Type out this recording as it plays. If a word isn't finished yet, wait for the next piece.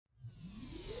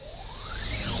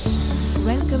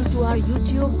to our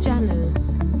YouTube channel,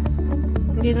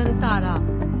 Nirantara.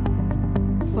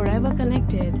 Forever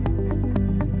connected.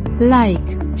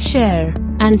 Like, share,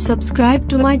 and subscribe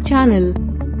to my channel.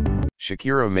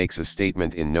 Shakira makes a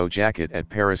statement in no jacket at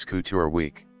Paris Couture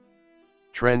Week.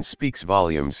 Trend speaks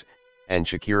volumes, and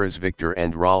Shakira's Viktor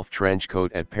Rolf trench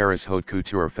coat at Paris Haute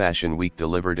Couture Fashion Week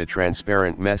delivered a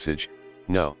transparent message,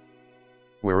 no.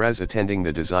 Whereas attending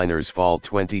the designer's Fall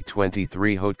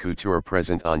 2023 Haute Couture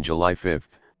present on July 5,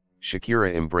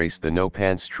 Shakira embraced the no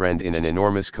pants trend in an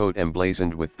enormous coat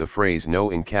emblazoned with the phrase no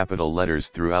in capital letters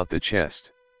throughout the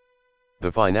chest.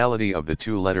 The finality of the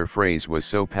two-letter phrase was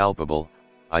so palpable,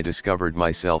 I discovered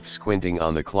myself squinting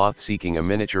on the cloth seeking a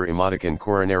miniature emoticon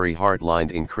coronary heart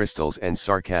lined in crystals and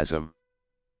sarcasm.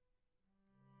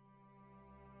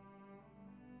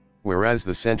 Whereas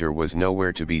the center was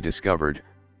nowhere to be discovered,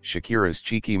 Shakira's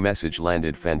cheeky message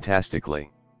landed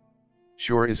fantastically.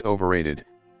 Sure is overrated,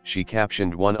 she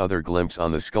captioned one other glimpse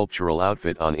on the sculptural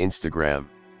outfit on Instagram.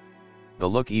 The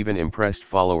look even impressed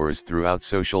followers throughout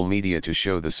social media to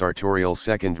show the sartorial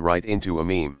second right into a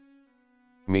meme.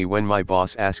 Me when my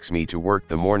boss asks me to work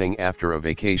the morning after a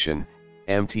vacation,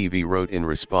 MTV wrote in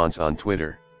response on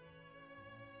Twitter.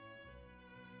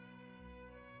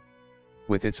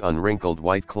 With its unwrinkled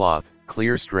white cloth,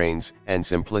 clear strains, and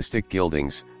simplistic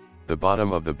gildings, the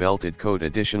bottom of the belted coat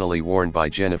additionally worn by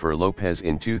Jennifer Lopez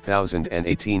in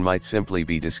 2018 might simply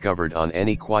be discovered on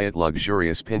any quiet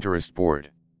luxurious Pinterest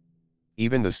board.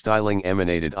 Even the styling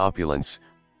emanated opulence,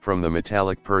 from the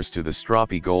metallic purse to the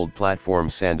stroppy gold platform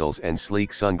sandals and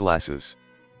sleek sunglasses.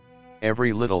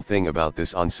 Every little thing about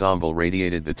this ensemble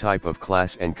radiated the type of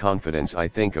class and confidence I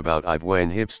think about when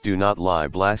hips do not lie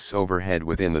blasts overhead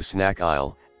within the snack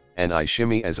aisle, and I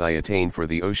shimmy as I attain for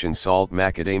the ocean salt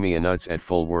macadamia nuts at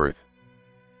full worth.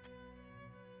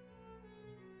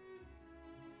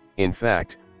 In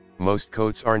fact, most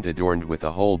coats aren't adorned with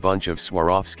a whole bunch of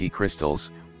Swarovski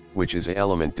crystals, which is an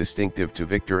element distinctive to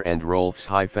Viktor Rolf's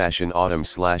high-fashion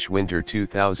autumn/winter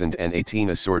 2018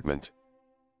 assortment.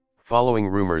 Following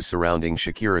rumors surrounding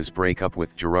Shakira's breakup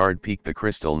with Gerard Piqué, the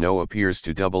crystal no appears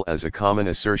to double as a common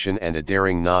assertion and a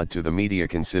daring nod to the media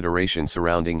consideration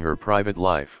surrounding her private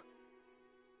life.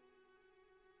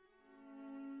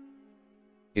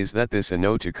 Is that this a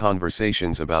no to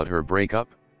conversations about her breakup?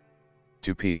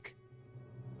 To Piqué.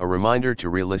 A reminder to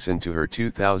re-listen to her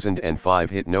 2005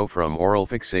 hit No From Oral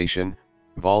Fixation,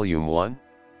 Volume 1?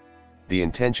 The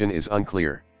intention is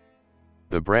unclear.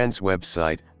 The brand's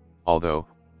website, although,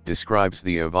 describes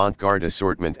the avant-garde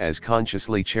assortment as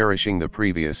consciously cherishing the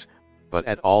previous, but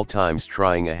at all times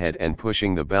trying ahead and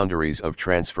pushing the boundaries of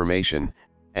transformation,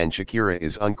 and Shakira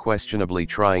is unquestionably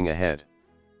trying ahead.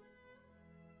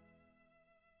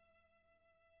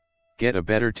 Get a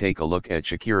better take a look at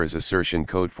Shakira's assertion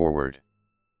code forward.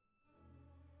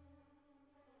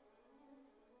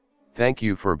 Thank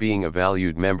you for being a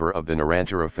valued member of the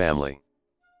Nirantara family.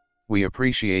 We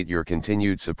appreciate your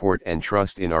continued support and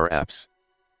trust in our apps.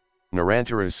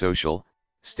 Nirantara Social,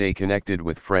 stay connected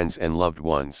with friends and loved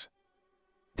ones.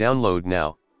 Download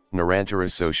now,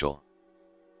 Nirantara Social.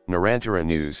 Nirantara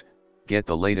News, get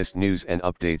the latest news and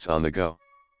updates on the go.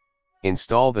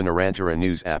 Install the Nirantara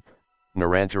News app,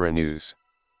 Nirantara News.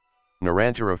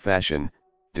 Nirantara Fashion,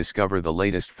 discover the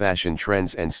latest fashion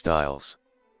trends and styles.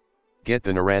 Get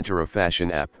the Nirantara Fashion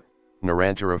app,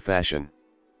 Nirantara Fashion.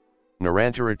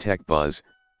 Nirantara Tech Buzz,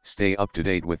 stay up to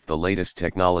date with the latest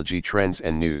technology trends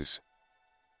and news.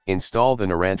 Install the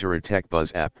Nirantara Tech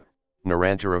Buzz app,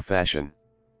 Nirantara Fashion.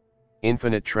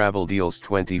 Infinite Travel Deals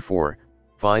 24,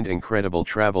 find incredible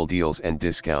travel deals and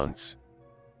discounts.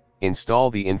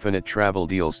 Install the Infinite Travel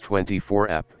Deals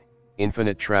 24 app,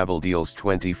 Infinite Travel Deals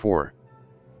 24.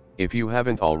 If you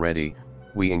haven't already,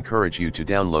 we encourage you to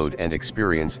download and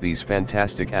experience these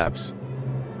fantastic apps.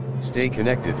 Stay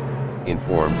connected,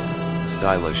 informed,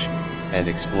 stylish, and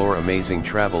explore amazing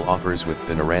travel offers with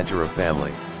the Nirantara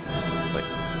family.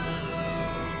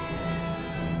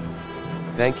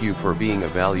 Thank you for being a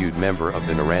valued member of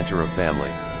the Nirantara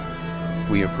family.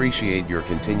 We appreciate your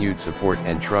continued support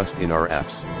and trust in our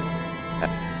apps.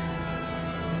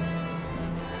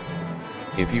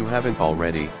 If you haven't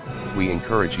already, we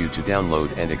encourage you to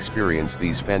download and experience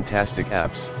these fantastic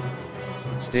apps.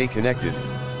 Stay connected,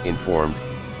 informed,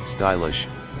 stylish,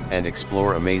 and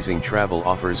explore amazing travel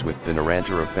offers with the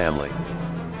Nirantara family.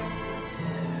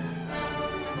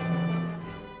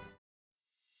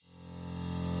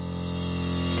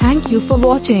 Thank you for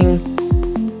watching.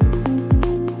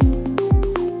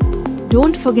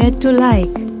 Don't forget to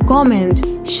like,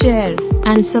 comment, share,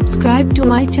 and subscribe to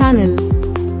my channel.